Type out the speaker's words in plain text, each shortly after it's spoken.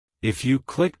If you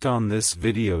clicked on this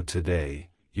video today,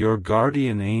 your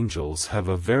guardian angels have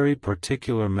a very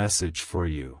particular message for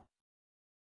you.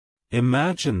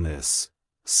 Imagine this: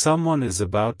 someone is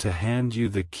about to hand you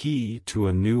the key to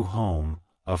a new home,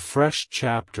 a fresh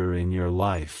chapter in your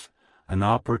life, an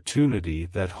opportunity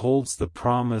that holds the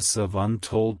promise of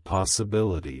untold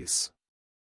possibilities.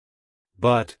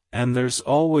 But, and there's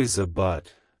always a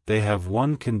but, they have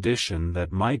one condition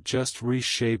that might just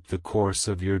reshape the course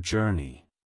of your journey.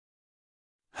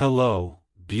 Hello,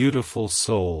 beautiful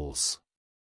souls.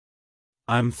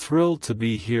 I'm thrilled to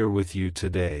be here with you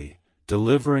today,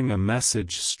 delivering a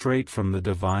message straight from the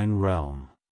divine realm.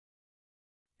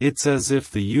 It's as if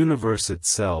the universe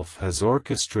itself has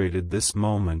orchestrated this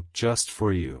moment just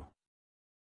for you.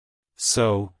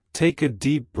 So, take a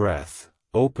deep breath,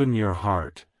 open your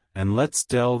heart, and let's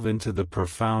delve into the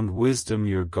profound wisdom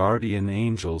your guardian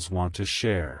angels want to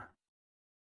share.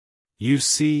 You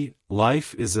see,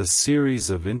 life is a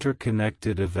series of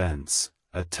interconnected events,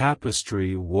 a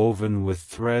tapestry woven with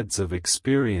threads of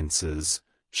experiences,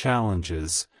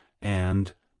 challenges,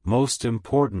 and, most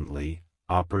importantly,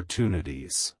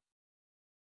 opportunities.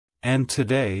 And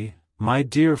today, my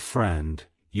dear friend,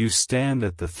 you stand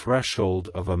at the threshold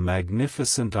of a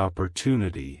magnificent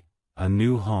opportunity, a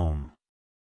new home.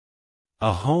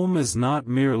 A home is not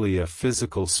merely a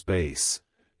physical space,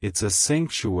 it's a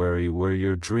sanctuary where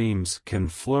your dreams can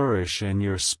flourish and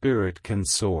your spirit can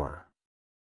soar.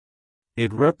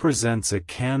 It represents a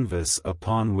canvas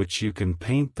upon which you can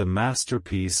paint the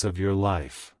masterpiece of your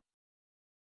life.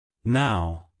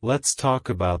 Now, let's talk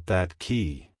about that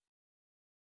key.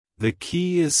 The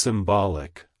key is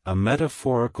symbolic, a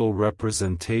metaphorical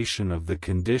representation of the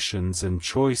conditions and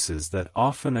choices that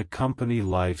often accompany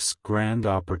life's grand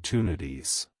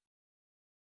opportunities.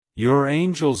 Your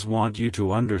angels want you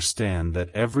to understand that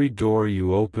every door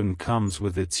you open comes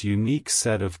with its unique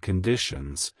set of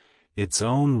conditions, its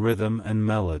own rhythm and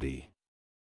melody.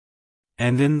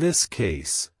 And in this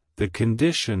case, the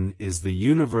condition is the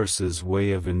universe's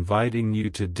way of inviting you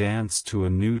to dance to a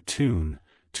new tune,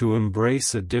 to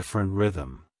embrace a different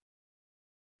rhythm.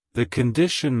 The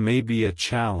condition may be a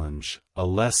challenge, a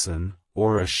lesson,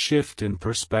 or a shift in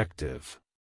perspective.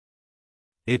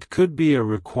 It could be a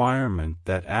requirement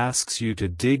that asks you to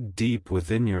dig deep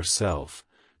within yourself,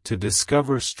 to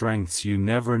discover strengths you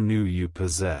never knew you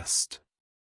possessed.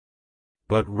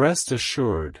 But rest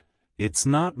assured, it's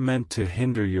not meant to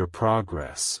hinder your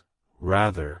progress.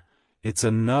 Rather, it's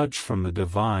a nudge from the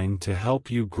divine to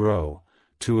help you grow,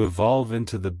 to evolve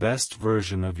into the best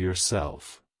version of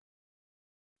yourself.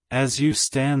 As you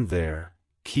stand there,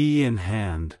 key in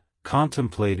hand,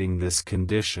 contemplating this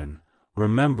condition,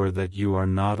 remember that you are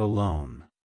not alone.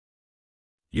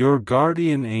 Your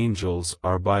guardian angels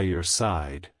are by your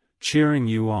side, cheering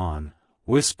you on,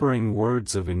 whispering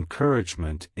words of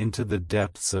encouragement into the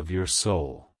depths of your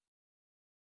soul.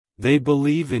 They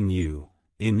believe in you,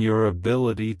 in your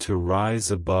ability to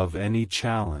rise above any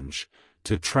challenge,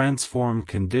 to transform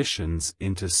conditions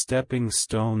into stepping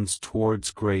stones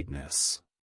towards greatness.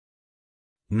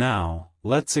 Now,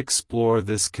 let's explore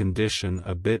this condition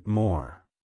a bit more.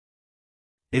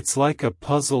 It's like a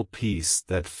puzzle piece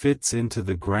that fits into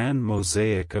the grand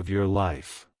mosaic of your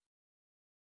life.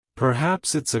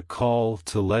 Perhaps it's a call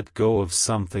to let go of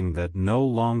something that no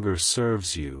longer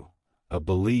serves you, a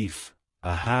belief,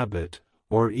 a habit,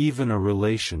 or even a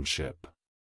relationship.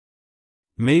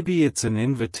 Maybe it's an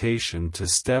invitation to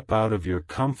step out of your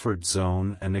comfort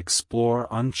zone and explore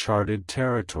uncharted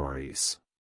territories.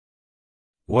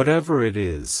 Whatever it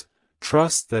is,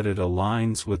 trust that it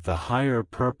aligns with the higher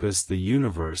purpose the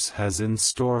universe has in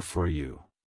store for you.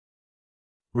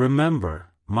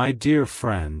 Remember, my dear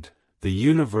friend, the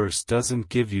universe doesn't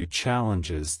give you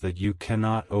challenges that you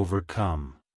cannot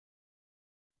overcome.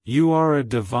 You are a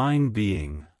divine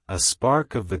being, a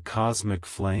spark of the cosmic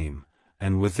flame,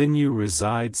 and within you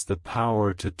resides the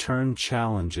power to turn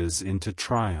challenges into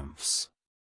triumphs.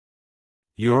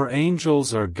 Your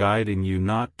angels are guiding you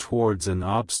not towards an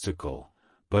obstacle,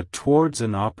 but towards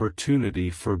an opportunity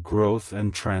for growth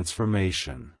and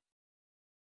transformation.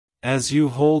 As you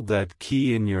hold that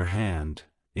key in your hand,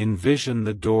 envision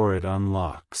the door it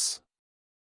unlocks.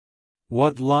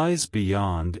 What lies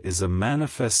beyond is a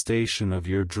manifestation of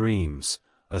your dreams,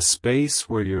 a space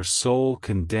where your soul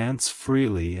can dance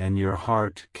freely and your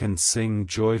heart can sing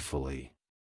joyfully.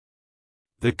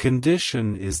 The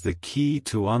condition is the key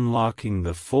to unlocking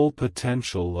the full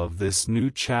potential of this new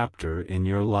chapter in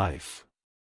your life.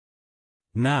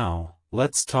 Now,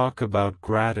 let's talk about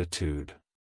gratitude.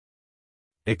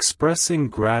 Expressing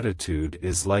gratitude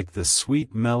is like the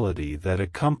sweet melody that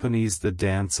accompanies the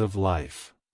dance of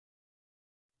life.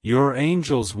 Your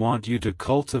angels want you to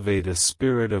cultivate a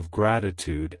spirit of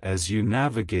gratitude as you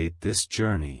navigate this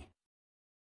journey.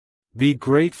 Be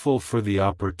grateful for the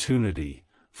opportunity,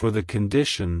 for the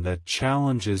condition that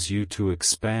challenges you to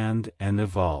expand and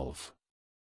evolve.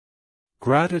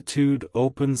 Gratitude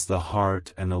opens the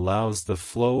heart and allows the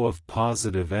flow of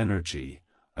positive energy,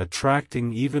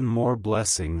 attracting even more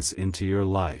blessings into your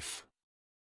life.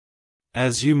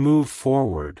 As you move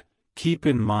forward, keep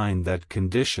in mind that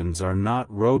conditions are not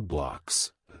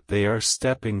roadblocks, they are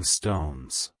stepping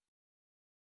stones.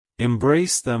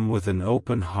 Embrace them with an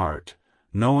open heart,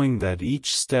 knowing that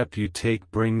each step you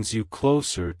take brings you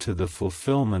closer to the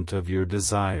fulfillment of your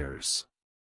desires.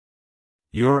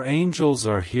 Your angels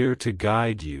are here to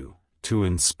guide you, to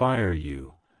inspire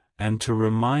you, and to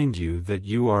remind you that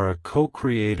you are a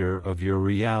co-creator of your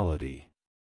reality.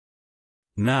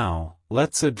 Now,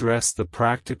 let's address the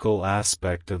practical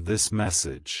aspect of this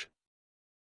message.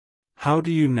 How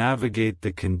do you navigate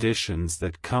the conditions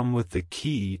that come with the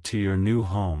key to your new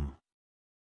home?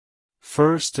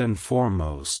 First and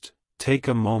foremost, take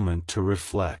a moment to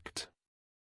reflect.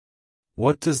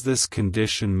 What does this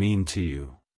condition mean to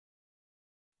you?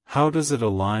 How does it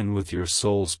align with your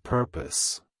soul's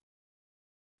purpose?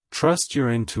 Trust your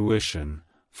intuition,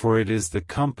 for it is the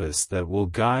compass that will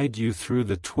guide you through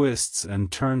the twists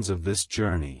and turns of this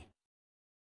journey.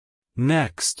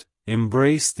 Next,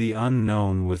 embrace the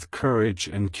unknown with courage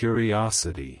and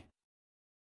curiosity.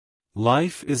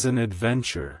 Life is an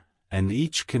adventure, and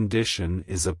each condition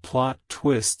is a plot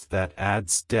twist that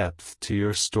adds depth to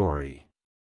your story.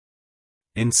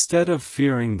 Instead of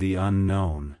fearing the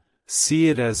unknown, see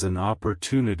it as an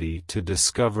opportunity to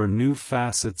discover new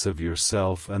facets of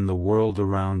yourself and the world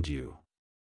around you.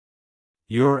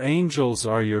 Your angels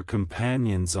are your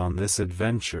companions on this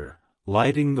adventure,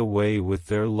 lighting the way with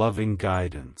their loving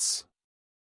guidance.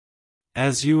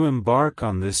 As you embark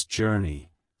on this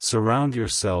journey, surround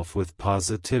yourself with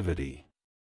positivity.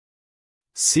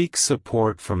 Seek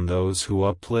support from those who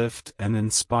uplift and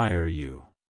inspire you.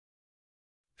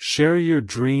 Share your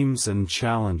dreams and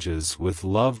challenges with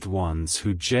loved ones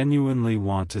who genuinely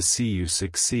want to see you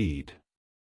succeed.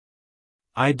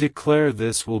 I declare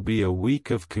this will be a week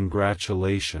of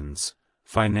congratulations,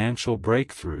 financial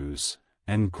breakthroughs,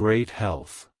 and great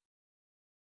health.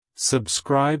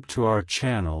 Subscribe to our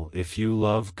channel if you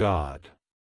love God.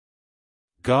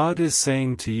 God is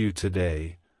saying to you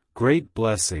today, great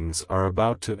blessings are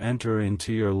about to enter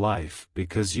into your life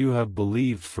because you have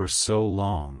believed for so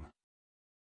long.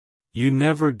 You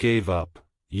never gave up,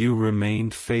 you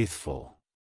remained faithful.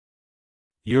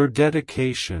 Your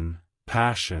dedication,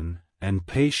 passion, and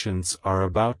patience are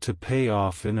about to pay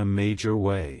off in a major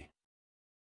way.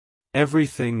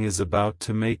 Everything is about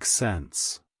to make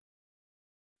sense.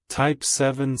 Type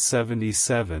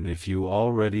 777 if you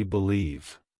already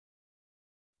believe.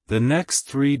 The next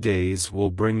 3 days will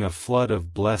bring a flood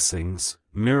of blessings,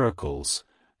 miracles,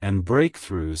 and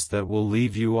breakthroughs that will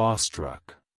leave you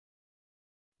awestruck.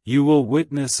 You will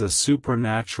witness a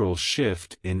supernatural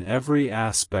shift in every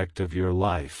aspect of your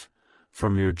life,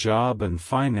 from your job and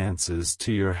finances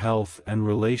to your health and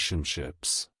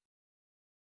relationships.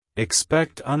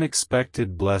 Expect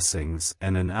unexpected blessings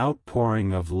and an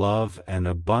outpouring of love and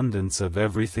abundance of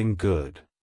everything good.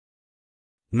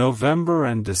 November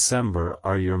and December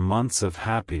are your months of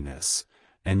happiness,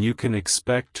 and you can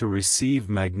expect to receive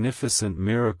magnificent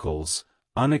miracles,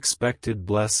 unexpected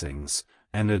blessings,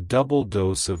 and a double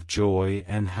dose of joy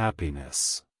and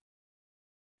happiness.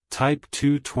 Type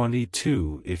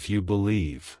 222 if you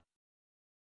believe.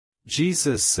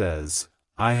 Jesus says,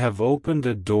 I have opened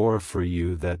a door for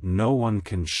you that no one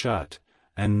can shut,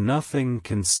 and nothing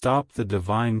can stop the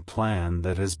divine plan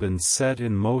that has been set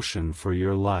in motion for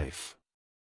your life.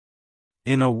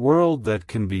 In a world that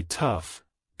can be tough,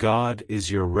 God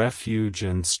is your refuge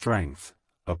and strength,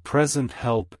 a present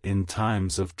help in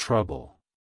times of trouble.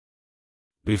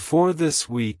 Before this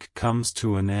week comes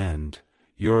to an end,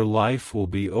 your life will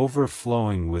be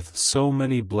overflowing with so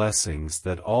many blessings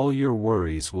that all your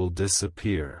worries will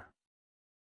disappear.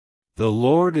 The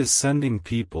Lord is sending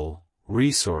people,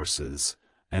 resources,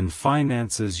 and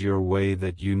finances your way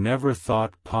that you never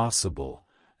thought possible,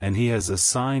 and He has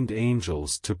assigned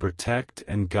angels to protect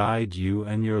and guide you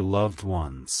and your loved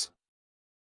ones.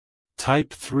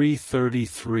 Type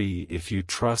 333 if you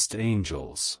trust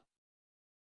angels.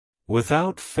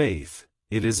 Without faith,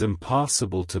 it is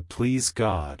impossible to please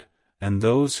God, and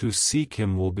those who seek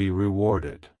Him will be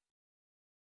rewarded.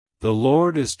 The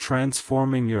Lord is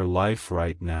transforming your life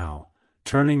right now,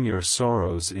 turning your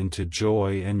sorrows into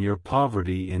joy and your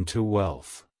poverty into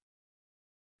wealth.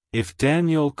 If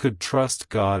Daniel could trust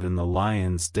God in the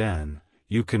lion's den,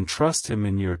 you can trust Him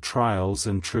in your trials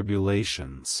and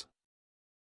tribulations.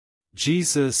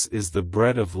 Jesus is the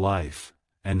bread of life,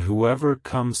 and whoever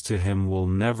comes to Him will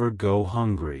never go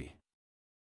hungry.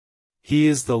 He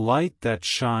is the light that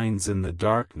shines in the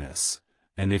darkness,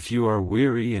 and if you are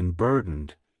weary and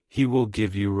burdened, He will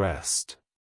give you rest.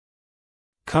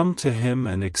 Come to Him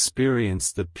and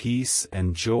experience the peace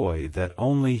and joy that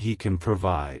only He can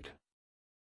provide.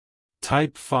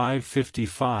 Type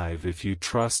 555 if you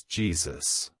trust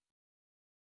Jesus.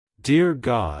 Dear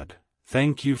God,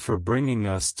 thank you for bringing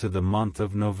us to the month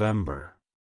of November.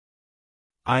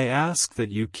 I ask that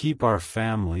you keep our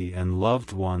family and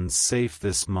loved ones safe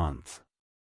this month.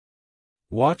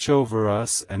 Watch over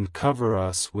us and cover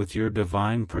us with your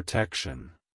divine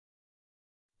protection.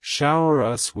 Shower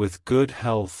us with good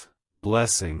health,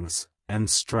 blessings, and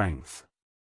strength.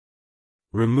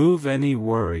 Remove any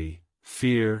worry,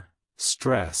 fear,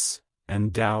 stress,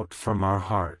 and doubt from our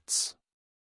hearts.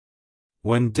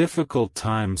 When difficult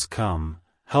times come,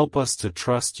 help us to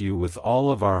trust you with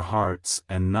all of our hearts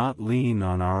and not lean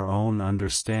on our own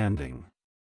understanding.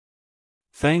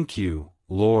 Thank you,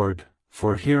 Lord,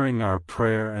 for hearing our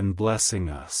prayer and blessing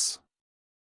us.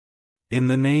 In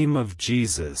the name of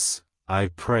Jesus, I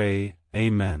pray,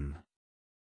 Amen.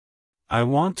 I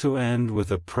want to end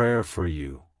with a prayer for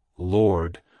you,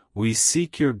 Lord. We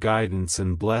seek your guidance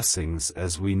and blessings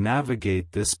as we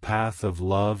navigate this path of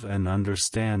love and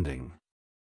understanding.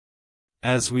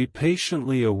 As we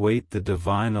patiently await the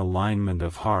divine alignment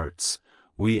of hearts,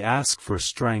 we ask for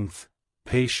strength,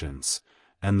 patience,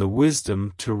 and the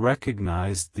wisdom to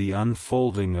recognize the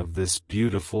unfolding of this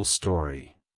beautiful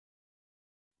story.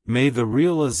 May the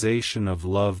realization of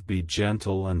love be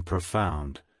gentle and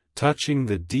profound, touching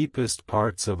the deepest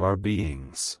parts of our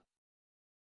beings.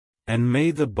 And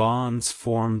may the bonds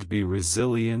formed be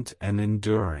resilient and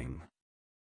enduring.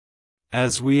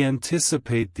 As we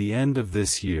anticipate the end of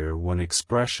this year when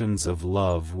expressions of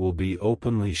love will be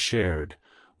openly shared,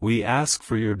 we ask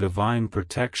for your divine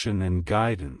protection and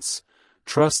guidance,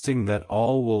 trusting that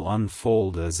all will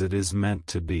unfold as it is meant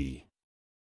to be.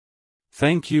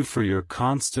 Thank you for your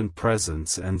constant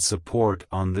presence and support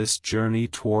on this journey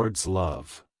towards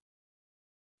love.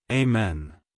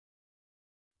 Amen.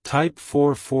 Type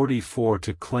 444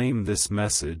 to claim this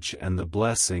message and the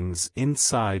blessings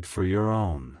inside for your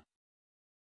own.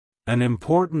 An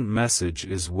important message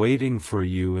is waiting for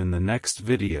you in the next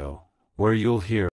video, where you'll hear